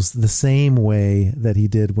rules the same way that he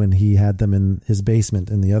did when he had them in his basement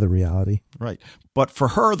in the other reality. Right. But for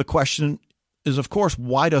her, the question is, of course,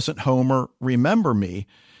 why doesn't Homer remember me?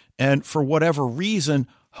 And for whatever reason,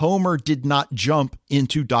 Homer did not jump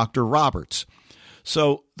into Dr. Roberts.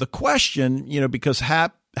 So the question, because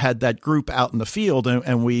Hap had that group out in the field,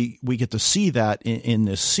 and we get to see that in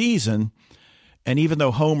this season. And even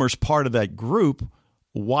though Homer's part of that group,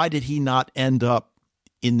 why did he not end up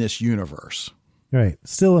in this universe? Right.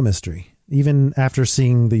 Still a mystery, even after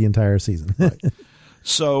seeing the entire season. Right.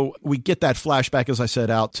 So we get that flashback, as I said,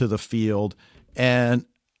 out to the field. And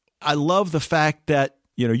I love the fact that,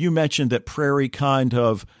 you mentioned that Prairie kind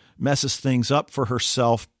of messes things up for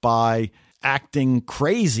herself by acting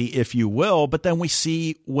crazy, if you will. But then we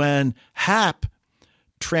see when Hap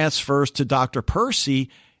transfers to Dr.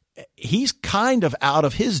 Percy, he's kind of out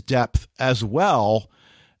of his depth as well.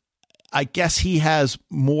 I guess he has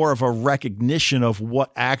more of a recognition of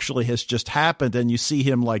what actually has just happened. And you see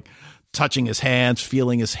him like touching his hands,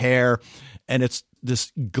 feeling his hair. And it's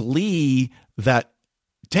this glee that,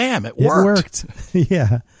 damn, it worked.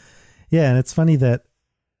 Yeah. Yeah. And it's funny that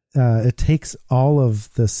it takes all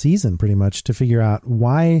of the season pretty much to figure out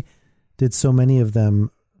why did so many of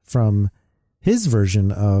them from his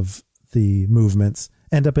version of the movements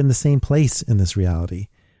end up in the same place in this reality.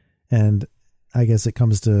 And I guess it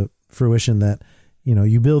comes to fruition that,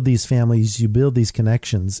 you build these families, you build these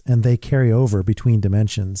connections, and they carry over between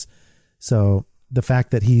dimensions. So the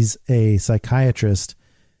fact that he's a psychiatrist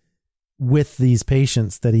with these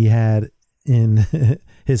patients that he had in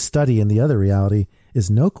his study in the other reality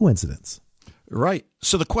is no coincidence. Right.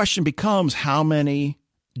 So the question becomes, how many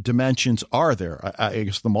dimensions are there? I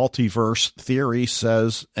guess the multiverse theory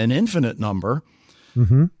says an infinite number.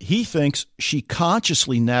 Mm-hmm. He thinks she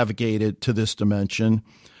consciously navigated to this dimension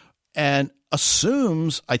and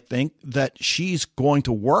assumes, I think, that she's going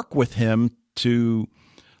to work with him to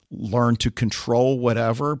learn to control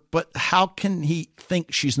whatever. But how can he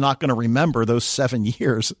think she's not going to remember those 7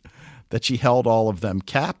 years that she held all of them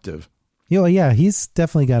captive? Yeah, he's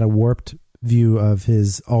definitely got a warped view of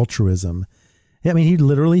his altruism. I mean, he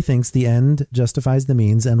literally thinks the end justifies the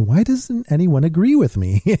means, and why doesn't anyone agree with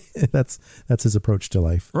me? That's his approach to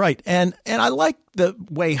life. Right. And I like the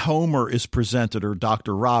way Homer is presented, or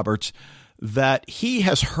Dr. Roberts, that he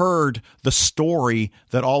has heard the story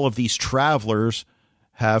that all of these travelers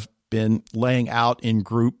have been laying out in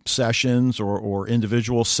group sessions or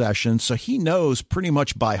individual sessions. So he knows pretty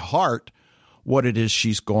much by heart what it is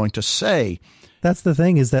she's going to say. That's the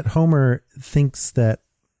thing, is that Homer thinks that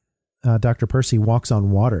Dr. Percy walks on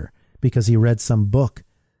water because he read some book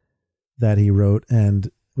that he wrote and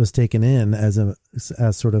was taken in as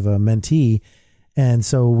sort of a mentee. And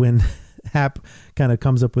so when Hap kind of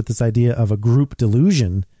comes up with this idea of a group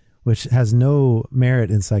delusion, which has no merit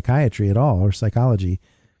in psychiatry at all or psychology,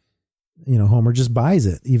 Homer just buys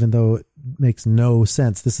it, even though it makes no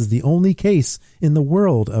sense. This is the only case in the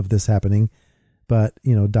world of this happening. But,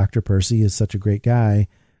 Dr. Percy is such a great guy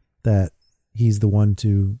that he's the one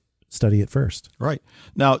to study it first. Right.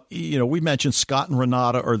 Now, we mentioned Scott and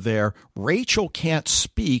Renata are there. Rachel can't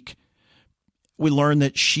speak. We learn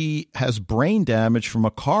that she has brain damage from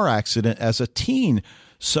a car accident as a teen.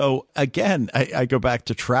 So again, I go back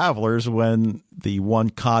to Travelers when the one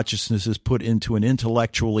consciousness is put into an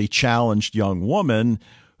intellectually challenged young woman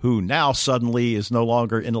who now suddenly is no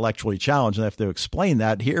longer intellectually challenged. And I have to explain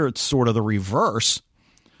that. Here it's sort of the reverse.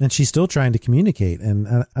 And she's still trying to communicate.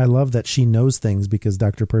 And I love that she knows things because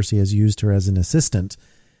Dr. Percy has used her as an assistant.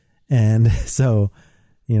 And so,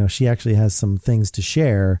 she actually has some things to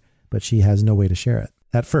share, but she has no way to share it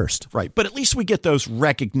at first. Right. But at least we get those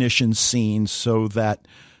recognition scenes so that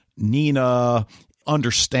Nina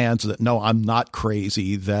understands that, no, I'm not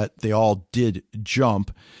crazy, that they all did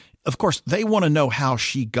jump. Of course, they want to know how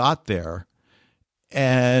she got there.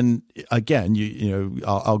 And again,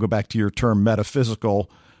 I'll go back to your term metaphysical,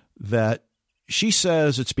 that she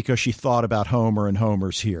says it's because she thought about Homer and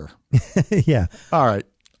Homer's here. Yeah. All right.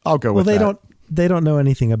 I'll go with that. They don't know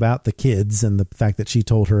anything about the kids and the fact that she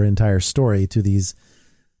told her entire story to these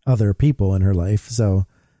other people in her life. So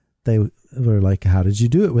they were like, how did you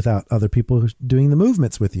do it without other people doing the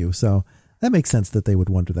movements with you? So that makes sense that they would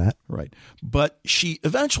wonder that. Right. But she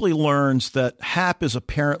eventually learns that Hap is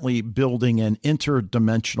apparently building an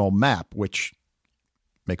interdimensional map, which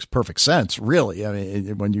makes perfect sense, really. I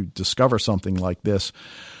mean, when you discover something like this.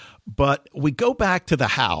 But we go back to the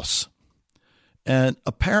house. And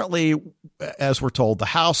apparently, as we're told, the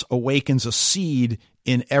house awakens a seed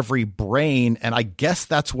in every brain. And I guess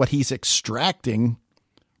that's what he's extracting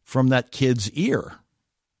from that kid's ear.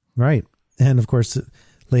 Right. And of course,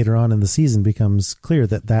 later on in the season becomes clear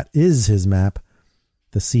that that is his map,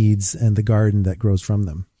 the seeds and the garden that grows from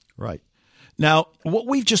them. Right. Now, what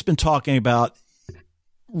we've just been talking about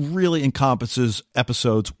really encompasses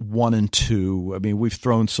episodes 1 and 2. I mean, we've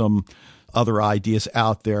thrown some other ideas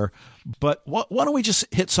out there, but why don't we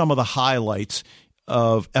just hit some of the highlights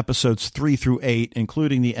of episodes 3 through 8,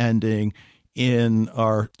 including the ending, in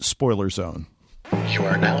our spoiler zone. You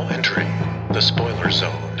are now entering the spoiler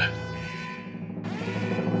zone.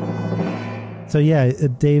 So yeah,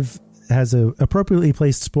 Dave has a appropriately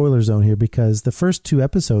placed spoiler zone here because the first 2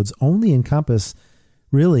 episodes only encompass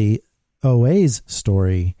really OA's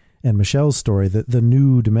story and Michelle's story, the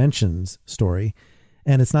New Dimensions story.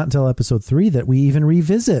 And it's not until episode 3 that we even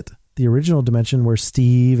revisit the original dimension where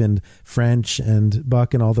Steve and French and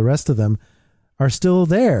Buck and all the rest of them are still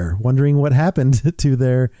there, wondering what happened to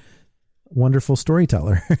their wonderful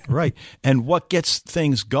storyteller. Right. And what gets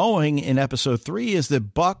things going in episode 3 is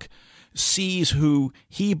that Buck sees who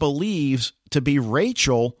he believes to be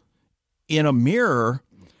Rachel in a mirror.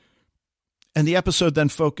 And the episode then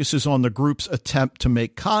focuses on the group's attempt to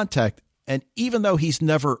make contact. And even though he's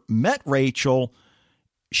never met Rachel,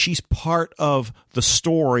 she's part of the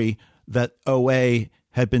story that OA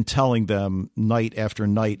had been telling them night after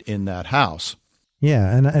night in that house.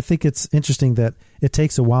 Yeah, and I think it's interesting that it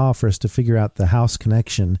takes a while for us to figure out the house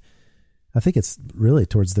connection. I think it's really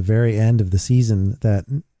towards the very end of the season that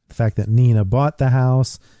the fact that Nina bought the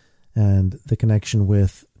house and the connection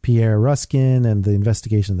with Pierre Ruskin and the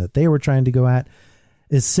investigation that they were trying to go at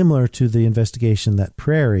is similar to the investigation that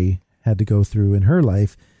Prairie had to go through in her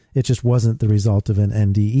life. It just wasn't the result of an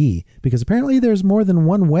NDE, because apparently there's more than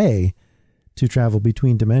one way to travel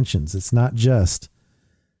between dimensions. It's not just,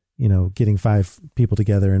 getting 5 people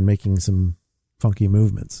together and making some funky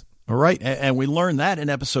movements. All right. And we learned that in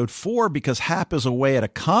episode 4 because Hap is away at a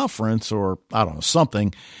conference or I don't know,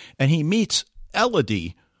 something. And he meets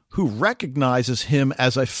Elodie, who recognizes him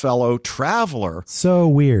as a fellow traveler. So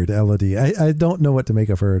weird, Elodie. I don't know what to make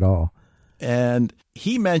of her at all. And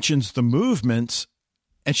he mentions the movements,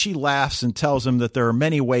 and she laughs and tells him that there are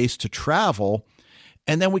many ways to travel.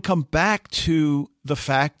 And then we come back to the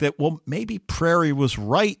fact that, well, maybe Prairie was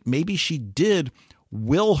right. Maybe she did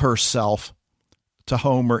will herself to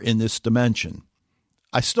Homer in this dimension.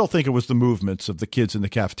 I still think it was the movements of the kids in the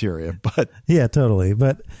cafeteria, but yeah, totally.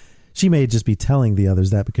 But she may just be telling the others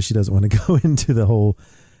that because she doesn't want to go into the whole,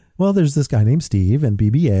 well, there's this guy named Steve and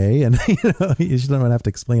BBA, and you don't want to have to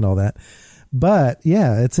explain all that. But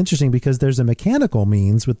yeah, it's interesting because there's a mechanical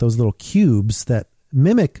means with those little cubes that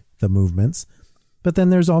mimic the movements. But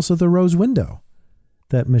then there's also the rose window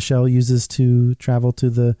that Michelle uses to travel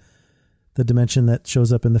to the dimension that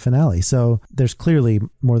shows up in the finale. So there's clearly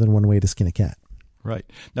more than one way to skin a cat. Right.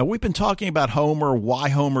 Now, we've been talking about Homer, why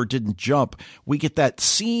Homer didn't jump. We get that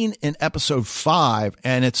scene in episode 5,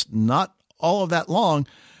 and it's not all of that long,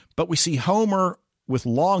 but we see Homer with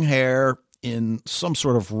long hair in some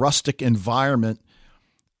sort of rustic environment.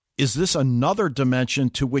 Is this another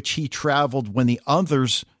dimension to which he traveled when the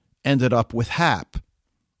others ended up with Hap?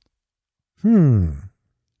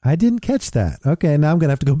 I didn't catch that. Okay, now I'm going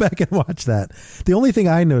to have to go back and watch that. The only thing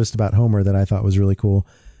I noticed about Homer that I thought was really cool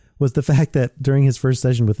was the fact that during his first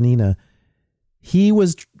session with Nina, he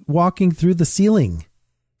was walking through the ceiling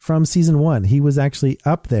from season 1. He was actually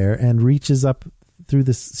up there and reaches up through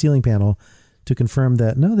the ceiling panel to confirm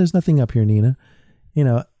that, no, there's nothing up here, Nina.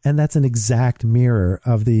 And that's an exact mirror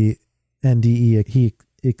of the NDE he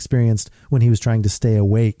experienced when he was trying to stay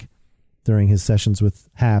awake during his sessions with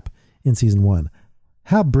Hap in season 1.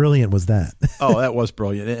 How brilliant was that? Oh, that was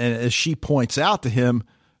brilliant. And as she points out to him,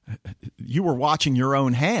 you were watching your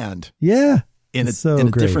own hand. Yeah. In a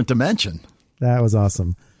different dimension. That was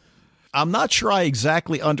awesome. I'm not sure I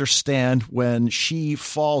exactly understand when she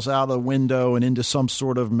falls out of the window and into some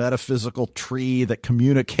sort of metaphysical tree that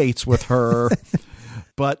communicates with her.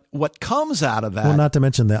 But what comes out of that... Well, not to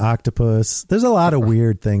mention the octopus. There's a lot of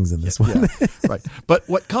weird things in this one. Yeah, right. But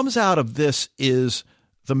what comes out of this is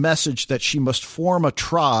the message that she must form a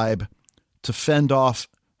tribe to fend off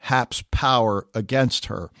Hap's power against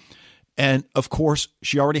her. And, of course,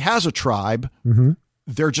 she already has a tribe. Mm-hmm.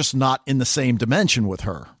 They're just not in the same dimension with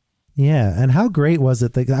her. Yeah, and how great was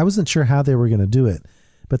it? I wasn't sure how they were going to do it,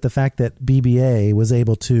 but the fact that BB-8 was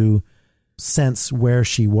able to sense where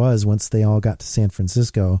she was once they all got to San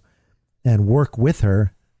Francisco and work with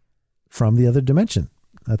her from the other dimension.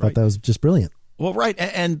 I thought that was just brilliant. Well, right.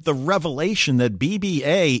 And the revelation that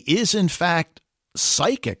BB-8 is, in fact,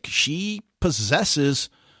 psychic. She possesses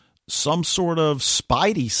some sort of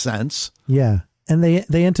spidey sense. Yeah. And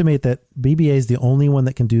they intimate that BB-8 is the only one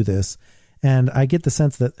that can do this. And I get the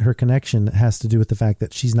sense that her connection has to do with the fact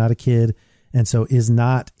that she's not a kid and so is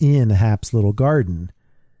not in Hap's little garden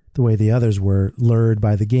the way the others were, lured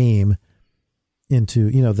by the game into,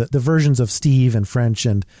 the versions of Steve and French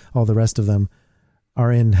and all the rest of them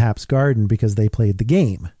are in Hap's garden because they played the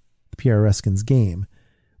game, the Pierre Ruskin's game,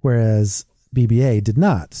 whereas BB-8 did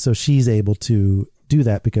not. So she's able to do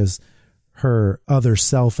that because her other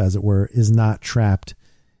self, as it were, is not trapped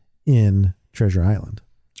in Treasure Island.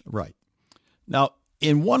 Right. Now,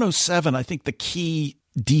 in 107, I think the key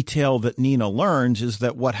detail that Nina learns is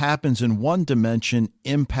that what happens in one dimension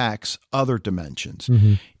impacts other dimensions.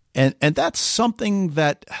 Mm-hmm. And that's something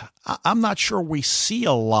that I'm not sure we see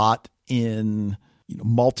a lot in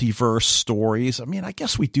multiverse stories. I mean, I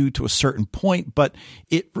guess we do to a certain point, but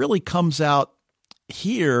it really comes out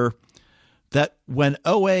here that when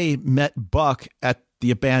OA met Buck at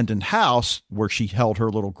the abandoned house where she held her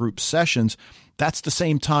little group sessions, that's the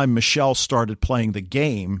same time Michelle started playing the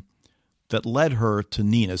game that led her to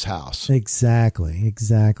Nina's house.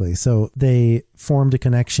 Exactly. So they formed a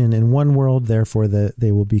connection in one world, therefore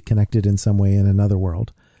they will be connected in some way in another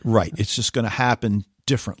world. Right. It's just going to happen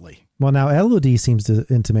differently. Well, now Elodie seems to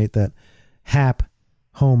intimate that Hap,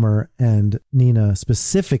 Homer, and Nina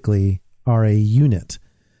specifically are a unit.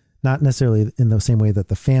 Not necessarily in the same way that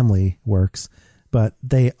the family works, but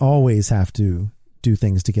they always have to do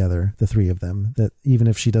things together, the three of them, that even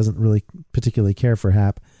if she doesn't really particularly care for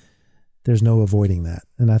Hap, there's no avoiding that.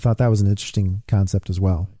 And I thought that was an interesting concept as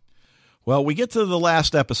well. Well, we get to the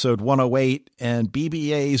last episode, 108, and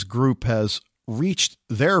BB-8's group has reached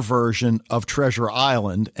their version of Treasure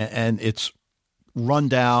Island, and it's run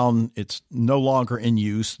down. It's no longer in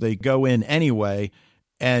use. They go in anyway,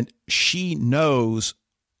 and she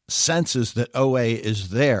senses that OA is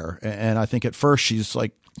there. And I think at first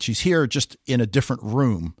she's here just in a different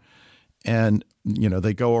room. And,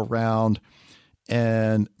 they go around.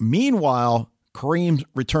 And meanwhile, Kareem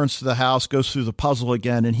returns to the house, goes through the puzzle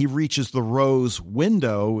again, and he reaches the rose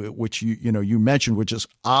window, which you mentioned, which is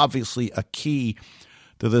obviously a key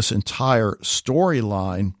to this entire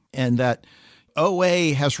storyline, and that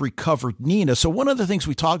OA has recovered Nina. So one of the things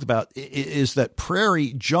we talked about is that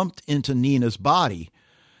Prairie jumped into Nina's body.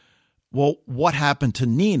 Well, what happened to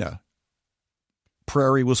Nina?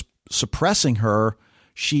 Prairie was suppressing her.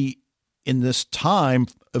 She, in this time,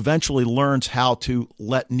 eventually learns how to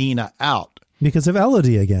let Nina out. Because of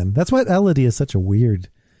Elodie again. That's why Elodie is such a weird,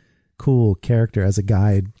 cool character as a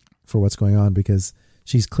guide for what's going on, because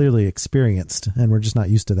she's clearly experienced and we're just not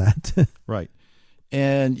used to that. Right.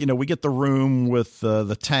 And, we get the room with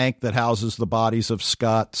the tank that houses the bodies of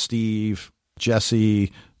Scott, Steve,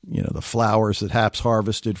 Jesse, the flowers that Hap's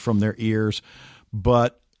harvested from their ears.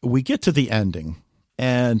 But we get to the ending,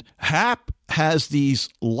 and Hap has these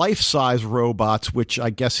life-size robots, which I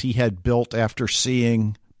guess he had built after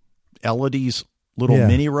seeing Elodie's little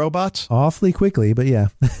mini robots. Awfully quickly, but yeah.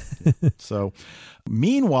 So,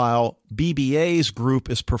 meanwhile, BB-8's group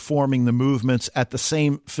is performing the movements at the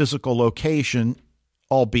same physical location,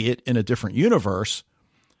 albeit in a different universe.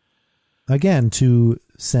 Again, to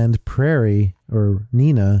send Prairie, or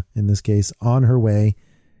Nina in this case, on her way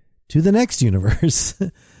to the next universe.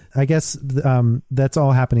 I guess that's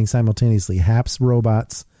all happening simultaneously. Hap's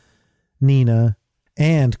robots, Nina,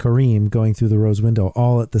 and Kareem going through the rose window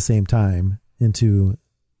all at the same time into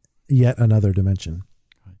yet another dimension.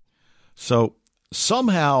 So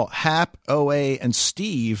somehow Hap, OA, and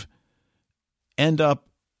Steve end up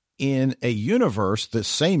in a universe, the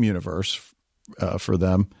same universe for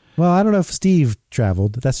them. Well, I don't know if Steve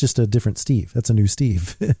traveled. That's just a different Steve. That's a new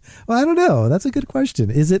Steve. Well, I don't know. That's a good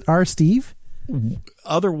question. Is it our Steve?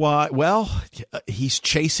 Otherwise, well, he's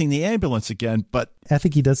chasing the ambulance again, but I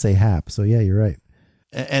think he does say Hap. So yeah, you're right.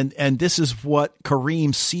 And this is what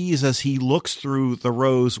Kareem sees as he looks through the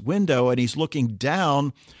Rose window, and he's looking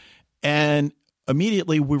down, and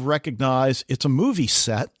immediately we recognize it's a movie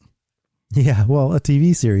set. Yeah, well, a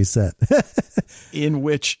TV series set. in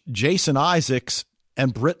which Jason Isaacs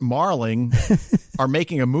and Britt Marling are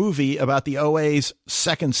making a movie about the OA's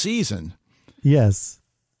second season. Yes.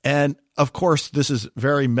 And of course, this is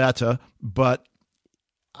very meta, but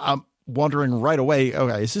I'm wondering right away,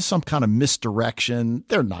 okay, is this some kind of misdirection?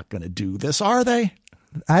 They're not going to do this, are they?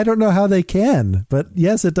 I don't know how they can, but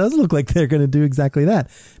yes, it does look like they're going to do exactly that,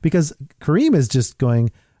 because Kareem is just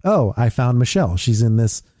going, oh, I found Michelle. She's in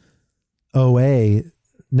this OA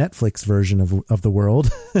Netflix version of the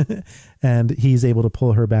world. And he's able to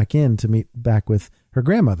pull her back in to meet back with her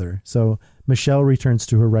grandmother. So Michelle returns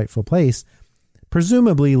to her rightful place,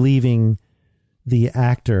 presumably leaving the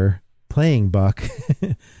actor playing Buck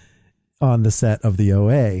on the set of the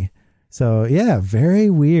OA. So yeah, very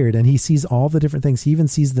weird. And he sees all the different things. He even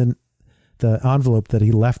sees the envelope that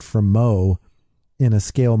he left for Mo in a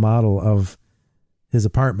scale model of his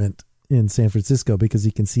apartment in San Francisco, because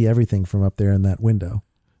he can see everything from up there in that window.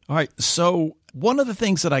 All right. So one of the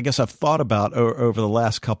things that I guess I've thought about over the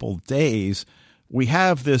last couple of days, we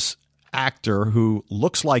have this actor who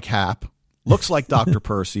looks like Hap, looks like Dr.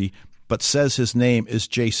 Percy, but says his name is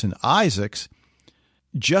Jason Isaacs,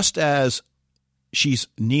 just as she's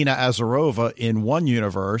Nina Azarova in one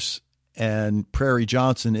universe and Prairie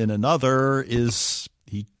Johnson in another. Is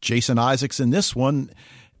he Jason Isaacs in this one?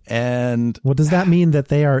 And well, does that mean that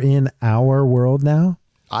they are in our world now?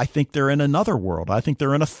 I think they're in another world. I think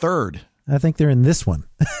they're in a third. I think they're in this one.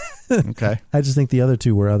 Okay. I just think the other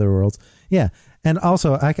two were other worlds. Yeah. And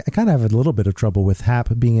also, I kind of have a little bit of trouble with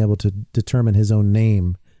Hap being able to determine his own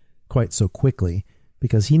name quite so quickly,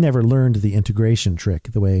 because he never learned the integration trick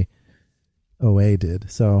the way OA did.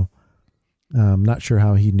 So I'm not sure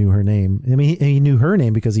how he knew her name. I mean, he knew her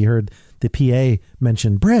name because he heard the PA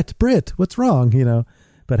mention, Britt, what's wrong? You know,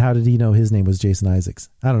 but how did he know his name was Jason Isaacs?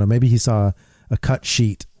 I don't know. Maybe he saw a cut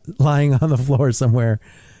sheet lying on the floor somewhere,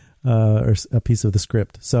 or a piece of the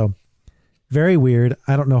script. So very weird.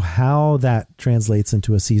 I don't know how that translates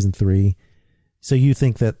into a season 3. So you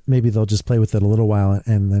think that maybe they'll just play with it a little while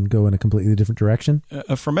and then go in a completely different direction?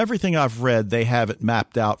 From everything I've read, they have it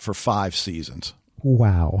mapped out for 5 seasons.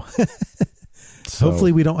 Wow. So,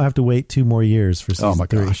 hopefully we don't have to wait 2 more years for season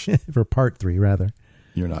 3. Gosh. For part 3, rather.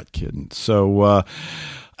 You're not kidding. So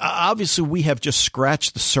obviously we have just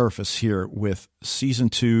scratched the surface here with season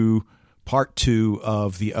 2, part 2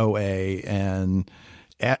 of the OA. And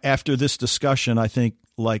after this discussion, I think,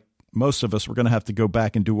 like most of us, we're going to have to go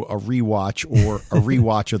back and do a rewatch or a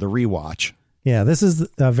rewatch of the rewatch. Yeah, this is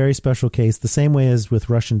a very special case. The same way as with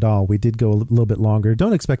Russian Doll, we did go a little bit longer.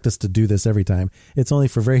 Don't expect us to do this every time. It's only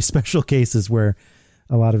for very special cases where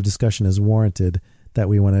a lot of discussion is warranted that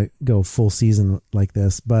we want to go full season like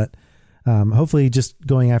this. But hopefully just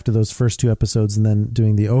going after those first 2 episodes and then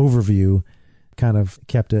doing the overview kind of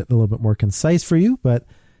kept it a little bit more concise for you. But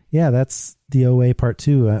yeah, that's the OA part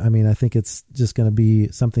 2. I mean, I think it's just going to be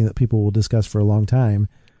something that people will discuss for a long time.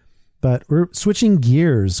 But we're switching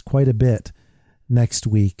gears quite a bit next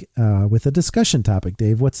week with a discussion topic.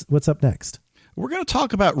 Dave, what's up next? We're going to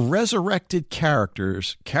talk about resurrected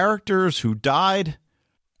characters who died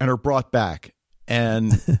and are brought back.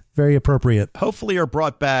 And very appropriate. Hopefully are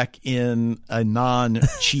brought back in a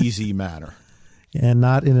non-cheesy manner. And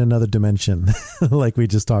not in another dimension like we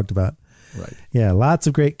just talked about. Right. Yeah, lots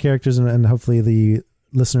of great characters, and hopefully the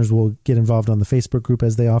listeners will get involved on the Facebook group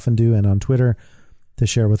as they often do, and on Twitter to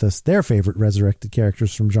share with us their favorite resurrected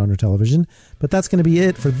characters from genre television. But that's going to be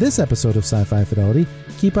it for this episode of Sci-Fi Fidelity.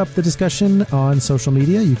 Keep up the discussion on social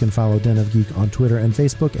media. You can follow Den of Geek on Twitter and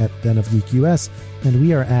Facebook at Den of Geek US, and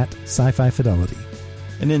we are at Sci-Fi Fidelity.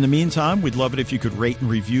 And in the meantime, we'd love it if you could rate and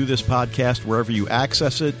review this podcast wherever you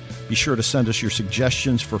access it. Be sure to send us your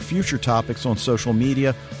suggestions for future topics on social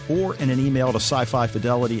media or in an email to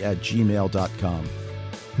sci-fifidelity@gmail.com.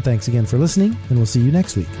 Thanks again for listening, and we'll see you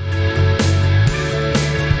next week.